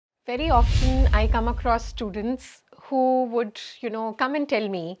Very often I come across students who would, come and tell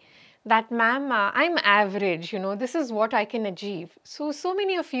me that, ma'am, I'm average, this is what I can achieve. So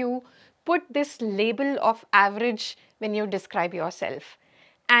many of you put this label of average when you describe yourself.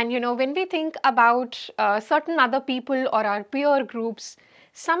 And, when we think about certain other people or our peer groups,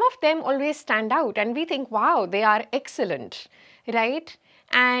 some of them always stand out and we think, wow, they are excellent, right?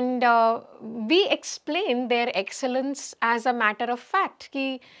 And we explain their excellence as a matter of fact.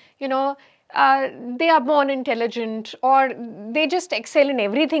 You know, they are born intelligent or they just excel in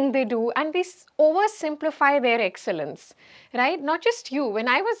everything they do, and we oversimplify their excellence, right? Not just you. When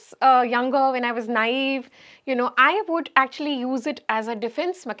I was younger, when I was naive, I would actually use it as a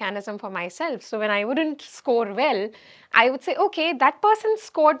defense mechanism for myself. So when I wouldn't score well, I would say, okay, that person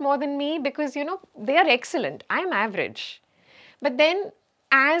scored more than me because, they are excellent. I'm average. But then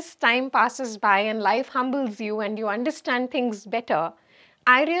as time passes by and life humbles you and you understand things better,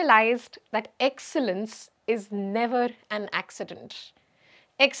 I realized that excellence is never an accident.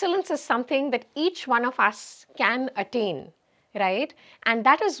 Excellence is something that each one of us can attain, right? And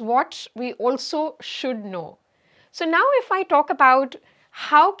that is what we also should know. So now if I talk about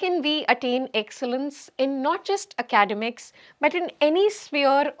how can we attain excellence in not just academics, but in any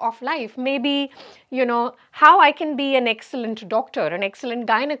sphere of life, maybe, how I can be an excellent doctor, an excellent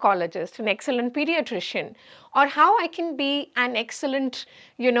gynecologist, an excellent pediatrician, or how I can be an excellent,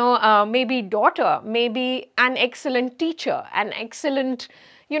 maybe daughter, maybe an excellent teacher, an excellent,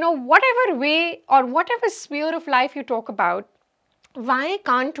 whatever way or whatever sphere of life you talk about, why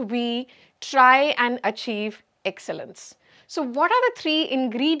can't we try and achieve excellence? So what are the three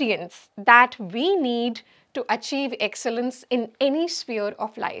ingredients that we need to achieve excellence in any sphere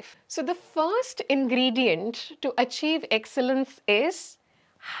of life? So the first ingredient to achieve excellence is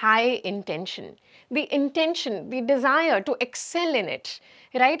high intention. The intention, the desire to excel in it,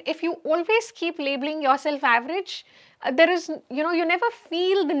 right? If you always keep labeling yourself average, there is, you never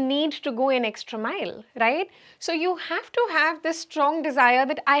feel the need to go an extra mile, right? So you have to have this strong desire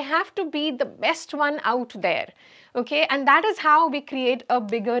that I have to be the best one out there, okay? And that is how we create a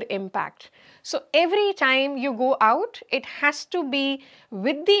bigger impact. So every time you go out, it has to be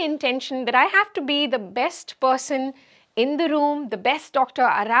with the intention that I have to be the best person in the room, the best doctor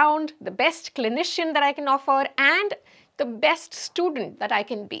around, the best clinician that I can offer, and the best student that I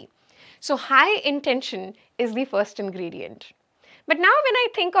can be. So high intention is the first ingredient. But now when I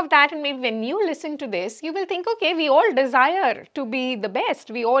think of that, and maybe when you listen to this, you will think, okay, we all desire to be the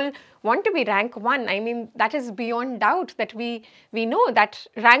best. We all want to be rank one. I mean, that is beyond doubt that we know that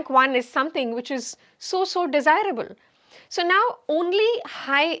rank one is something which is so desirable. So now only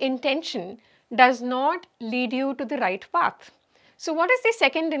high intention does not lead you to the right path. So what is the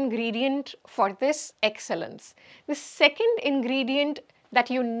second ingredient for this excellence? The second ingredient that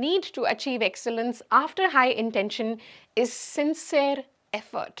you need to achieve excellence after high intention is sincere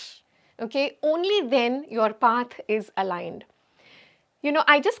effort. Okay, only then your path is aligned.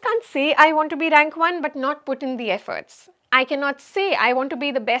 I just can't say I want to be rank one but not put in the efforts. I cannot say I want to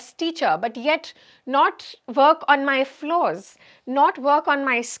be the best teacher but yet not work on my flaws, not work on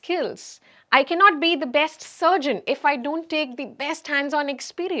my skills. I cannot be the best surgeon if I don't take the best hands-on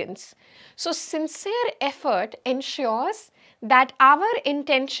experience. So sincere effort ensures that our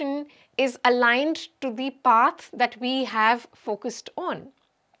intention is aligned to the path that we have focused on,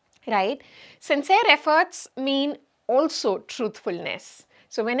 right? Sincere efforts mean also truthfulness.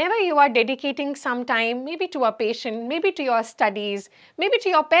 So whenever you are dedicating some time, maybe to a patient, maybe to your studies, maybe to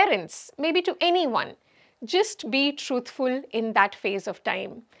your parents, maybe to anyone, just be truthful in that phase of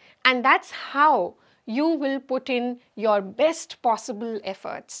time. And that's how you will put in your best possible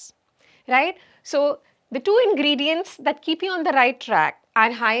efforts, right? So the two ingredients that keep you on the right track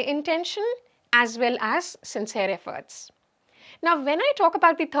are high intention as well as sincere efforts. Now, when I talk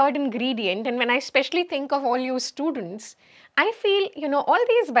about the third ingredient and when I especially think of all you students, I feel, all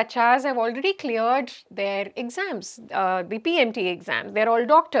these bachas have already cleared their exams, the PMT exams. They're all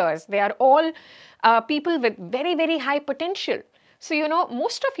doctors. They are all people with very high potential. So,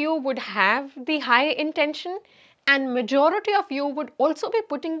 most of you would have the high intention and majority of you would also be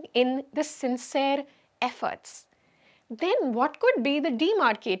putting in the sincere efforts. Then what could be the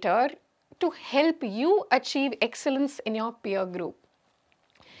demarcator to help you achieve excellence in your peer group?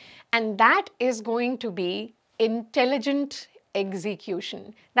 And that is going to be intelligent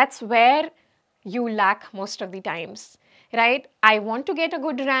execution. That's where you lack most of the times, right? I want to get a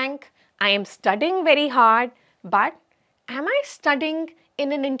good rank. I am studying very hard, but am I studying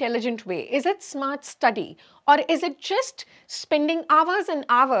in an intelligent way? Is it smart study? Or is it just spending hours and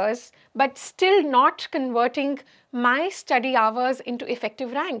hours but still not converting my study hours into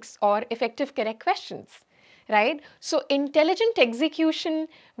effective ranks or effective correct questions, right? So intelligent execution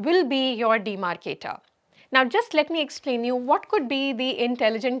will be your demarcator. Now just let me explain you what could be the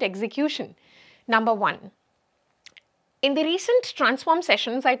intelligent execution. Number one, in the recent transform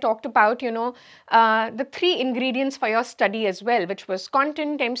sessions, I talked about, the 3 ingredients for your study as well, which was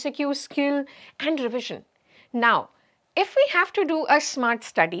content, MCQ, skill, and revision. Now, if we have to do a smart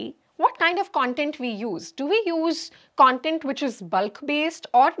study, what kind of content we use? Do we use content which is bulk based,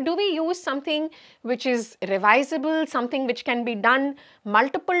 or do we use something which is revisable, something which can be done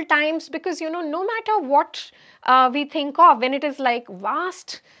multiple times? Because, no matter what we think of, when it is like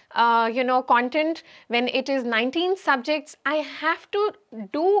vast content, when it is 19 subjects, I have to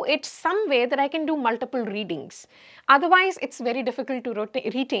do it some way that I can do multiple readings. Otherwise, it's very difficult to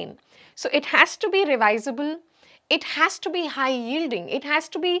retain. So it has to be revisable. It has to be high yielding. It has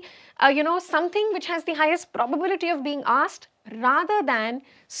to be, something which has the highest probability of being asked, rather than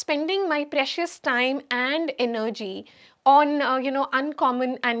spending my precious time and energy on,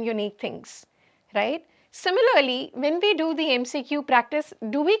 uncommon and unique things, right? Similarly, when we do the MCQ practice,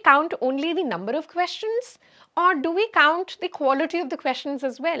 do we count only the number of questions, or do we count the quality of the questions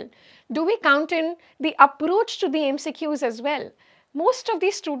as well? Do we count in the approach to the MCQs as well? Most of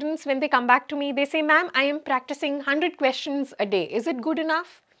these students, when they come back to me, they say, ma'am, I am practicing 100 questions a day. Is it good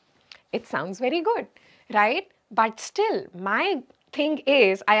enough? It sounds very good, right? But still, my thing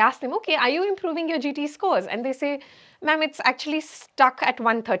is, I ask them, okay, are you improving your GT scores? And they say, ma'am, it's actually stuck at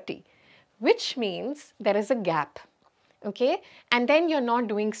 130, which means there is a gap, okay? And then you're not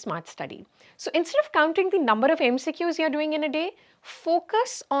doing smart study. So instead of counting the number of MCQs you're doing in a day,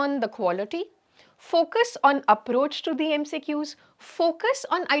 focus on the quality. Focus on approach to the MCQs, focus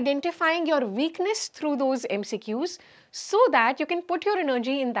on identifying your weakness through those MCQs so that you can put your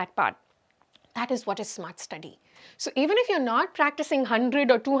energy in that part. That is what is smart study. So even if you're not practicing 100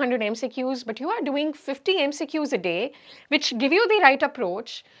 or 200 MCQs, but you are doing 50 MCQs a day, which give you the right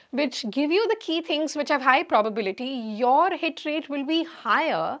approach, which give you the key things which have high probability, your hit rate will be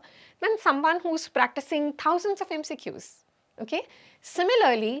higher than someone who's practicing thousands of MCQs, okay?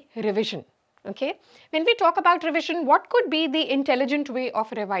 Similarly, revision. Okay, when we talk about revision, what could be the intelligent way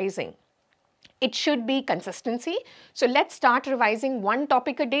of revising? It should be consistency. So let's start revising one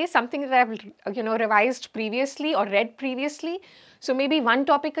topic a day, something that I've revised previously or read previously. So maybe one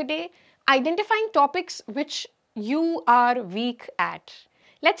topic a day. Identifying topics which you are weak at.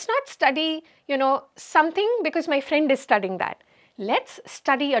 Let's not study something because my friend is studying that. Let's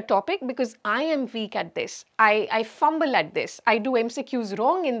study a topic because I am weak at this. I fumble at this. I do MCQs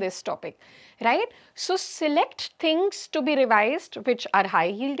wrong in this topic, right? So select things to be revised which are high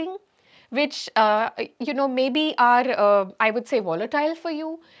yielding, which maybe are I would say volatile for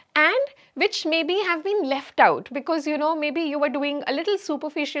you, and which maybe have been left out because maybe you were doing a little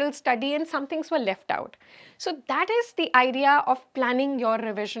superficial study and some things were left out. So that is the idea of planning your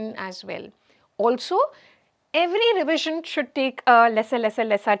revision as well. Also, every revision should take a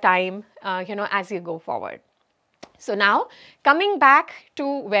lesser time, as you go forward. So now, coming back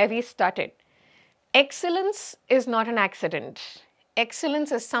to where we started. Excellence is not an accident.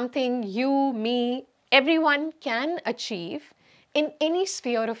 Excellence is something you, me, everyone can achieve in any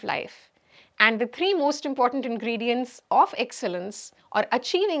sphere of life. And the 3 most important ingredients of excellence or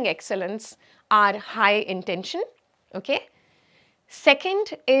achieving excellence are high intention, okay?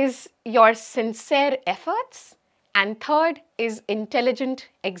 Second is your sincere efforts, and third is intelligent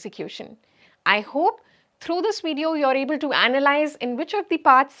execution. I hope through this video you're able to analyze in which of the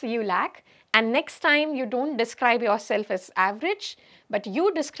parts you lack, and next time you don't describe yourself as average, but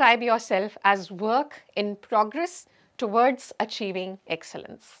you describe yourself as work in progress towards achieving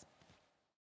excellence.